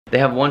They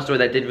have one store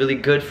that did really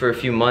good for a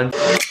few months.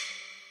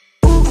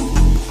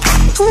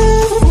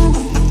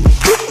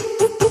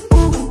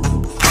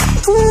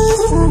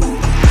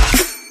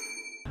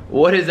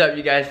 What is up,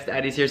 you guys?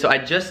 Thaddy's here. So I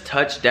just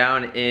touched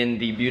down in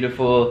the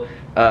beautiful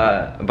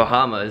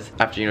Bahamas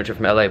after trip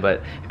from LA,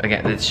 but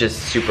again, it's just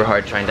super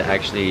hard trying to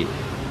actually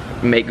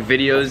make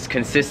videos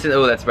consistent.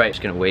 Oh, that's right. I'm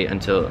just gonna wait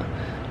until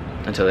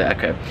that.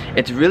 Okay.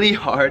 It's really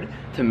hard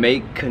to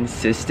make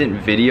consistent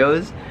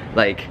videos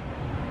like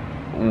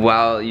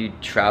while you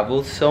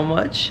travel so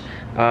much.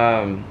 But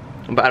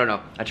I don't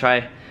know.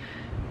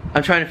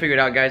 I'm trying to figure it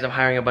out, guys. I'm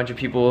hiring a bunch of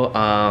people.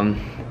 I'm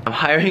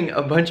hiring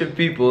a bunch of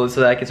people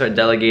so that I can start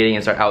delegating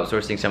and start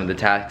outsourcing some of the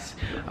tasks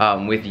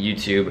with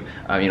YouTube.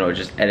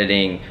 Just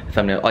editing,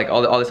 thumbnail, like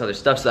all this other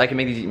stuff, so that I can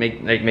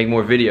make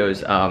more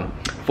videos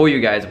for you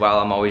guys while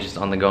I'm always just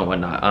on the go and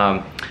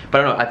whatnot. But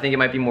I don't know. I think it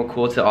might be more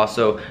cool to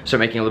also start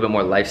making a little bit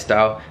more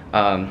lifestyle,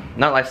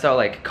 not lifestyle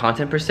like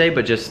content per se,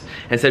 but just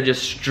instead of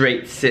just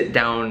straight sit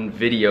down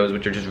videos,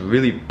 which are just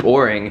really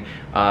boring,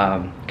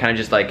 kind of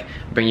just like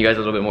bring you guys a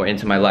little bit more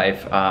into my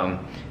life.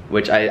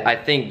 Which I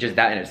think just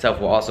that in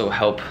itself will also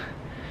help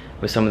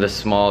with some of the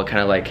small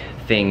kind of like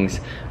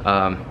things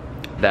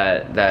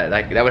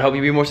that would help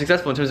you be more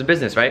successful in terms of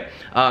business, right?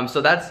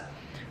 So that's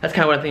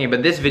kind of what I'm thinking.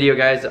 But this video,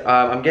 guys,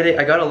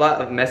 I got a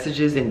lot of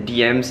messages and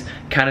DMs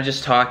kind of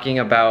just talking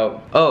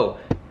about, oh,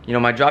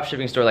 my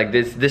dropshipping store, like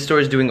this store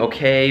is doing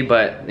okay,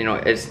 but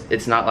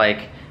it's not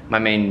like my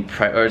main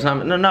or it's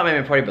not my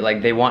main priority, but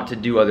like they want to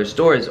do other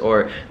stores,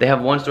 or they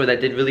have one store that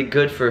did really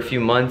good for a few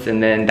months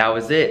and then that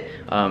was it.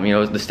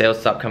 The sales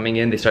stopped coming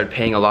in. They started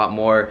paying a lot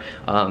more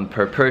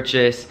per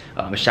purchase.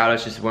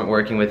 Shoutouts just weren't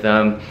working with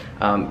them.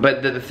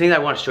 But the thing that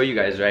I want to show you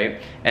guys,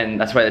 right, and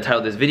that's why I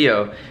titled this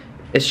video,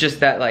 it's just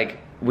that like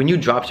when you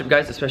dropship,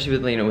 guys, especially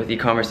with with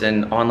e-commerce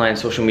and online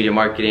social media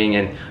marketing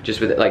and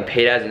just with like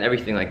paid ads and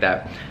everything like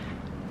that,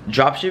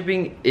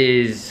 dropshipping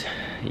is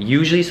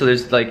usually, so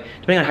there's like,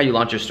 depending on how you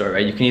launch your store,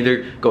 right, you can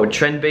either go a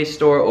trend-based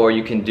store or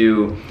you can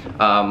do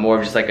more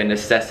of just like a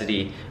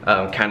necessity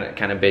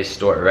kind of based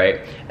store,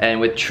 right? And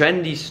with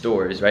trendy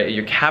stores, right,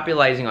 you're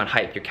capitalizing on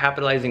hype, you're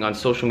capitalizing on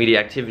social media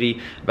activity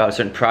about a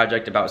certain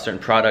project, about a certain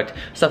product,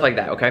 stuff like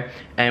that, okay?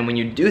 And when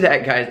you do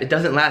that, guys, it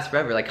doesn't last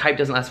forever. Like hype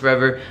doesn't last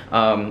forever.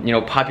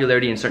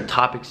 Popularity in certain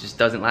topics just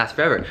doesn't last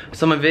forever.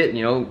 Some of it,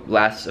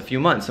 lasts a few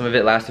months. Some of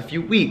it lasts a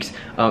few weeks.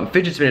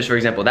 Fidget spinners, for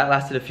example, that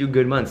lasted a few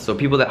good months. So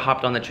people that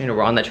hopped on the train or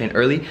were on that train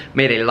early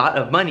made a lot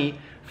of money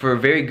for a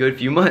very good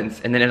few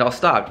months, and then it all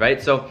stopped,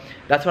 right? So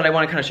that's what I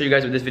want to kind of show you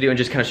guys with this video, and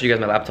just kind of show you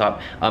guys my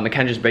laptop and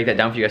kind of just break that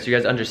down for you guys, so you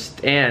guys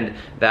understand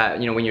that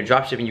when you're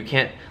dropshipping, you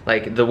can't,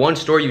 like, the one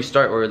store you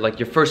start, or like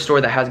your first store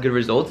that has good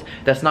results,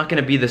 that's not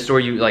going to be the store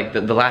you like,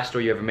 the last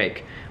store you ever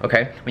make.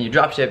 Okay, when you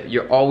dropship,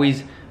 you're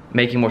always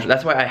making more.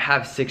 That's why I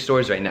have 6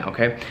 stores right now,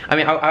 okay? I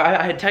mean,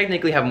 I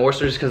technically have more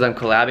stores because I'm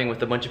collabing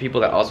with a bunch of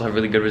people that also have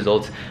really good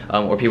results,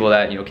 or people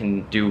that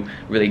can do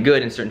really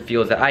good in certain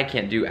fields that I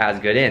can't do as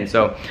good in.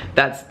 So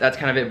that's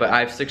kind of it. But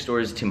I have 6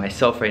 stores to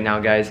myself right now,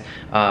 guys,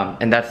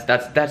 and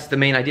that's the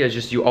main idea. Is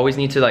just you always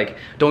need to, like,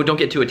 don't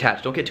get too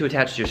attached. Don't get too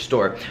attached to your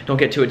store. Don't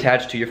get too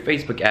attached to your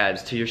Facebook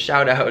ads, to your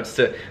shout outs,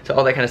 to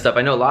all that kind of stuff.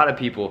 I know a lot of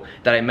people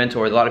that I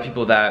mentor, a lot of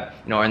people that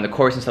are in the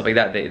course and stuff like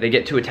that. They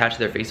get too attached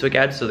to their Facebook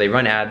ads, so they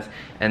run ads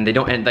and they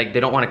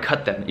don't want to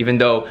cut them, even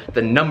though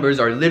the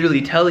numbers are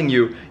literally telling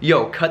you,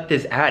 yo, cut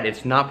this ad,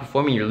 it's not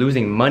performing, you're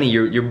losing money,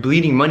 you're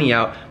bleeding money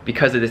out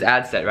because of this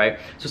ad set, right?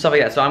 So stuff like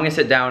that. So I'm gonna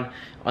sit down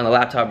on the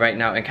laptop right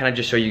now and kind of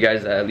just show you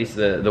guys at least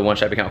the one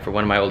shop account for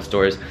one of my old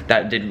stores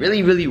that did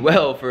really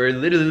well for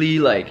literally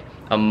like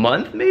a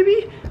month,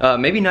 maybe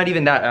not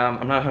even that.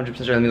 I'm not 100%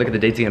 sure. Let me look at the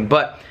dates again,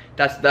 but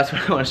that's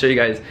what I want to show you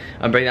guys.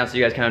 I'm breaking down so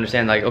you guys can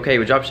understand, like, okay,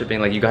 with dropshipping,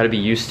 like, you got to be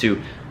used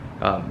to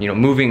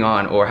moving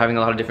on, or having a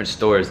lot of different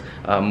stores,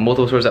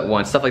 multiple stores at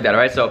once, stuff like that.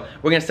 All right, so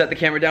we're gonna set the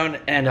camera down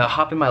and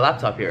hop in my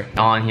laptop here.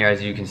 On here,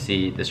 as you can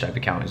see, the Stripe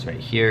account is right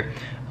here.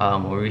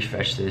 We'll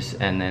refresh this,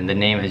 and then the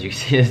name, as you can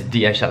see, is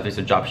DS Shop 3,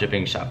 so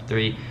Dropshipping Shop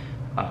 3.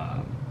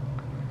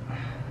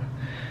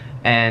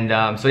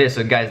 So yeah,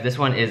 so guys, this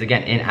one is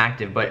again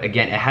inactive, but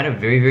again, it had a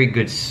very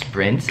good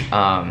sprint,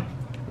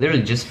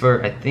 literally just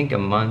for I think a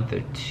month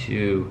or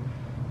 2.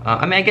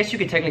 I mean, I guess you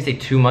could technically say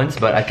 2 months,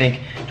 but I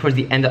think towards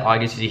the end of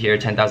August, you see here,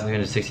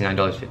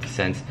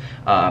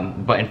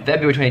 $10,369.50. But in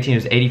February 2018, it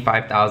was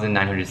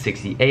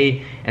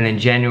 $85,968, and then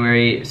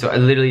January, so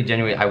literally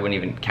January, I wouldn't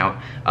even count.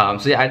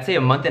 So yeah, I'd say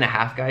a month and a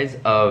half, guys,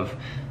 of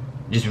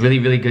just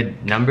really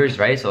good numbers,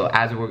 right? So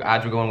ads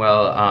were going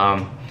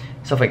well,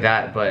 stuff like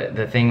that. But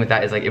the thing with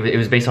that is, like, it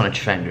was based on a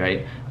trend,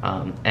 right?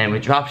 And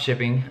with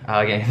dropshipping,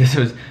 again, this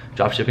was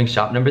dropshipping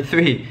shop number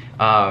 3.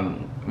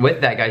 With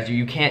that, guys,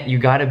 you can't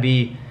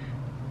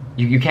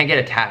get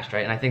attached,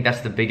 right? And I think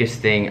that's the biggest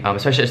thing,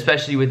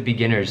 especially with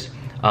beginners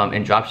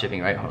in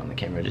dropshipping, right? Hold on, the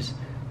camera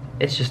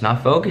it's just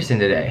not focusing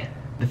today.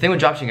 The thing with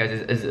dropshipping, guys,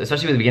 is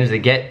especially with beginners, they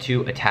get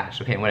too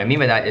attached, okay? And what I mean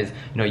by that is,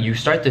 you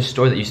start this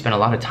store that you spend a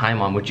lot of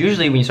time on, which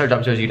usually when you start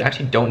dropshipping, you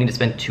actually don't need to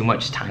spend too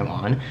much time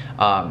on.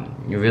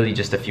 You're really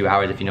just a few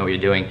hours if you know what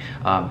you're doing.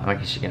 I'm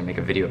actually gonna make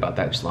a video about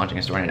that, just launching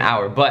a store in an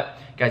hour. But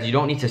guys, you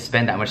don't need to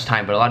spend that much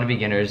time, but a lot of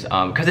beginners,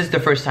 because it's their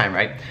first time,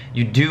 right?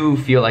 You do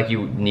feel like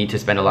you need to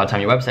spend a lot of time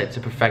on your website to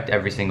perfect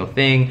every single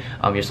thing,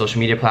 your social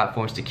media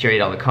platforms, to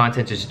curate all the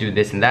content, just do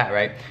this and that,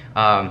 right?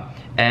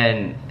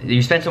 And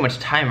you spend so much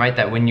time, right,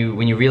 that when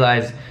you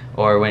realize,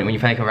 or when you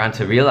finally come around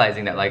to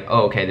realizing that, like,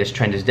 oh, okay, this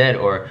trend is dead,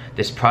 or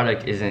this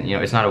product isn't, you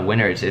know, it's not a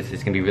winner, it's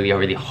gonna be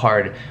really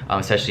hard,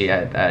 especially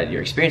at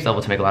your experience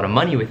level, to make a lot of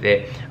money with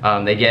it,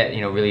 they get,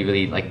 you know,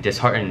 really like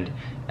disheartened,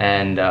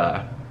 and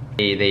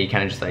they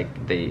kind of just like,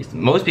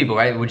 most people,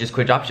 right, would just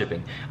quit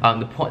dropshipping.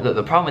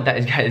 The problem with that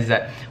is, guys, is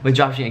that with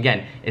dropshipping,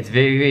 again, it's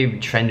very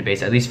trend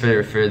based. At least for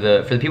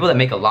the people that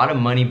make a lot of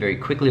money very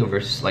quickly over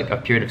like a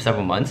period of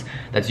several months,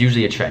 that's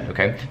usually a trend.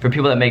 Okay, for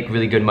people that make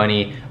really good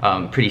money,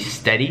 pretty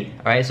steady,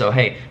 right? So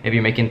hey, maybe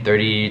you're making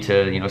 30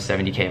 to, you know,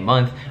 70K a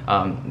month.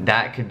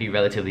 That could be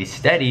relatively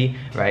steady,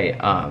 right?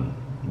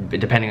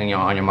 Depending on, you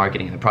know, on your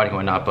marketing and the product and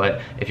whatnot.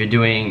 But if you're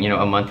doing, you know,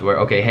 a month where,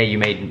 okay, hey, you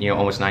made, you know,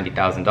 almost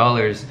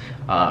 $90,000,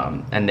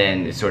 and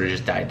then it sort of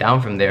just died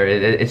down from there,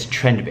 it's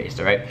trend based,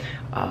 all right?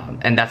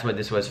 And that's what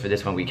this was for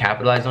this one. We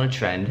capitalized on a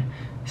trend,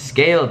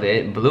 scaled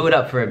it, blew it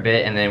up for a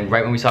bit, and then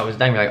right when we saw it was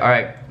done, we're like, all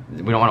right,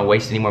 we don't want to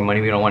waste any more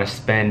money, we don't want to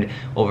spend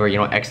over, you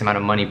know, X amount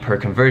of money per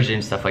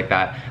conversion, stuff like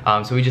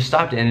that. So we just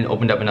stopped it and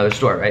opened up another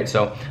store, right?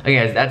 So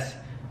again, guys,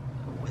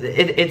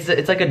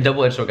 it's like a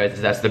double-edged sword, guys.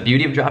 That's the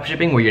beauty of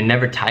dropshipping, where you're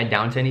never tied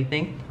down to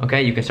anything.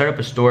 Okay, you can start up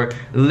a store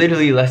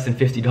literally less than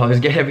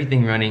 $50, get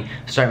everything running,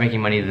 start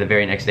making money the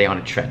very next day on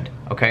a trend.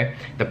 Okay,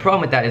 the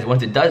problem with that is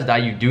once it does die,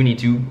 you do need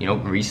to, you know,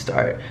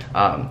 restart,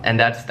 and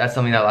that's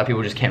something that a lot of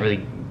people just can't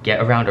really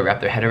get around or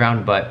wrap their head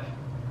around. But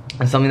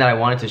it's something that I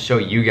wanted to show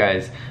you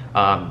guys,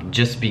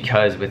 just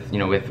because with, you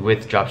know,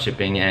 with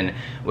dropshipping and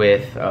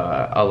with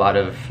a lot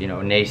of, you know,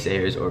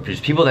 naysayers or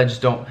just people that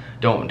just don't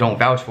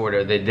vouch for it,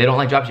 or they don't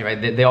like dropshipping,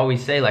 right? They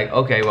always say like,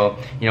 okay, well,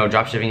 you know,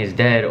 dropshipping is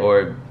dead,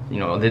 or, you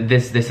know,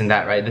 this and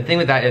that, right? The thing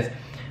with that is,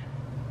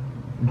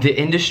 the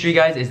industry,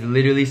 guys, is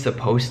literally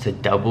supposed to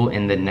double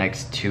in the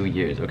next 2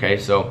 years. Okay,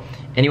 so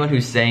anyone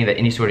who's saying that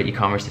any sort of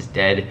e-commerce is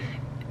dead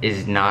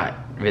is not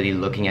really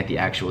looking at the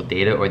actual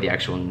data or the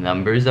actual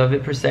numbers of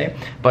it per se.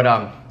 But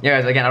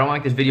yeah, guys, again, I don't want to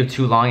make this video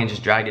too long and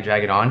just drag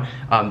it on.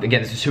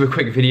 Again, this is a super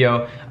quick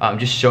video,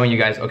 just showing you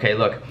guys, okay,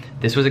 look,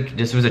 this was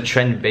a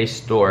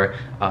trend-based store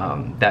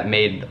that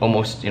made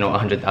almost, you know,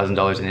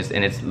 $100,000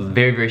 in its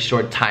very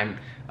short time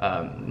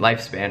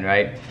lifespan,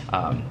 right?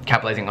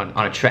 Capitalizing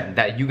on a trend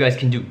that you guys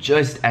can do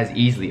just as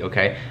easily.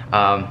 Okay,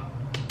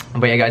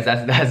 but yeah, guys,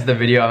 that's the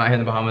video. I'm out here in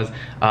the Bahamas,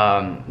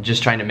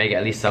 just trying to make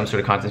at least some sort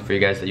of content for you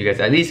guys, so you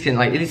guys at least can,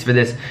 like, at least for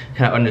this,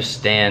 kind of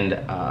understand,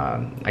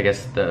 I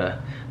guess, the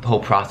whole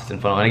process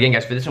and funnel. And again,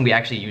 guys, for this one, we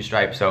actually use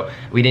Stripe, so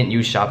we didn't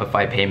use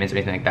Shopify payments or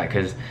anything like that,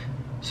 because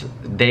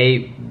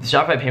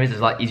Shopify payments is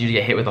a lot easier to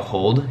get hit with a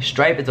hold.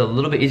 Stripe, it's a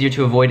little bit easier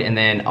to avoid, and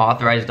then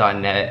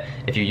Authorize.net,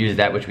 if you use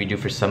that, which we do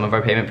for some of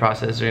our payment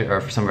processor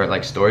or for some of our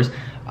like stores,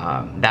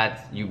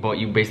 that you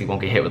basically won't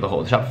get hit with a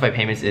hold. Shopify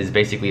payments is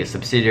basically a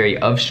subsidiary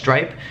of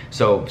Stripe,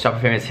 so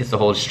Shopify payments hits the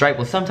hold. Stripe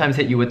will sometimes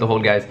hit you with the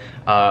hold, guys,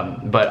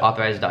 but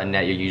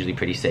Authorize.net, you're usually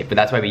pretty safe. But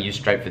that's why we use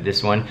Stripe for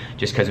this one,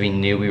 just because we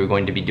knew we were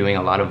going to be doing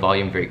a lot of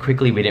volume very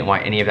quickly. We didn't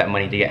want any of that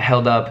money to get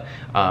held up,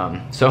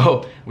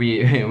 so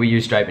we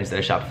use Stripe instead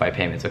of Shopify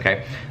payments.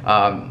 Okay,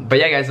 but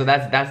yeah, guys, so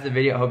that's the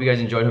video. I hope you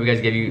guys enjoyed. I hope you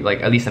guys gave you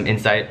like at least some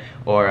insight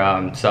or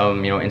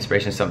some, you know,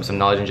 inspiration, some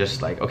knowledge, and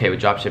just like, okay, with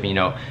dropshipping, you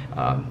know,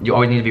 you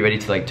always need to be ready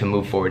to to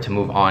move forward, to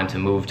move on, to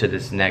move to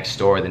this next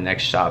store, the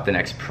next shop, the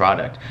next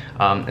product,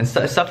 and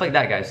stuff like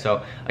that, guys.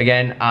 So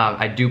again,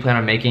 I do plan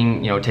on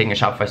making, you know, taking a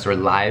Shopify store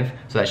live,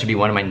 so that should be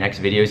one of my next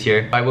videos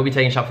here. I will be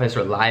taking a Shopify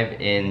store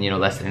live in, you know,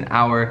 less than an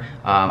hour.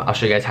 I'll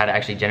show you guys how to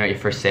actually generate your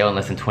first sale in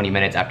less than 20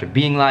 minutes after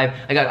being live.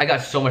 I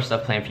got so much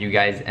stuff planned for you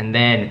guys, and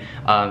then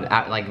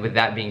like with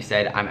that being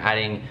said, I'm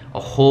adding a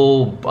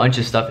whole bunch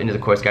of stuff into the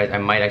course, guys. I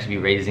might actually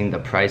be raising the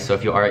price, so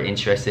if you are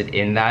interested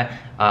in that,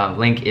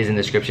 link is in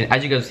the description.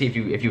 As you guys see,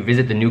 if you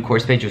visit the new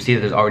course page, you'll see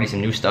that there's already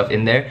some new stuff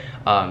in there.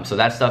 So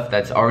that stuff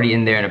that's already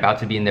in there and about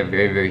to be in there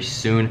very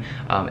soon.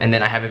 And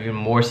then I have even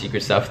more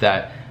secret stuff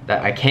that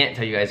I can't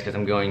tell you guys, because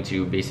I'm going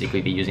to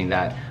basically be using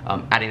that,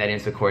 adding that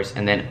into the course,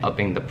 and then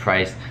upping the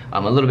price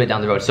a little bit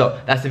down the road. So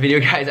that's the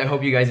video, guys. I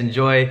hope you guys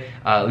enjoy.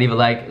 Leave a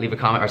like, leave a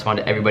comment, respond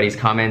to everybody's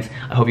comments.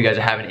 I hope you guys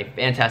are having a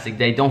fantastic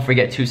day. Don't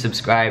forget to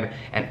subscribe,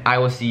 and I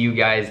will see you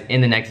guys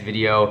in the next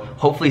video,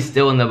 hopefully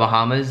still in the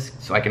Bahamas,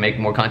 so I can make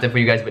more content for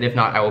you guys. But if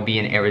not, I will be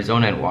in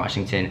Arizona and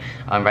Washington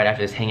right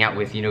after this, hang out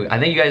with, you know, I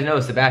think you guys know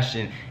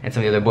Sebastian and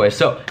some of the other boys.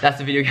 So that's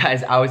the video,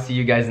 guys. I will see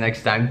you guys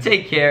next time.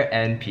 Take care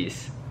and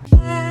peace.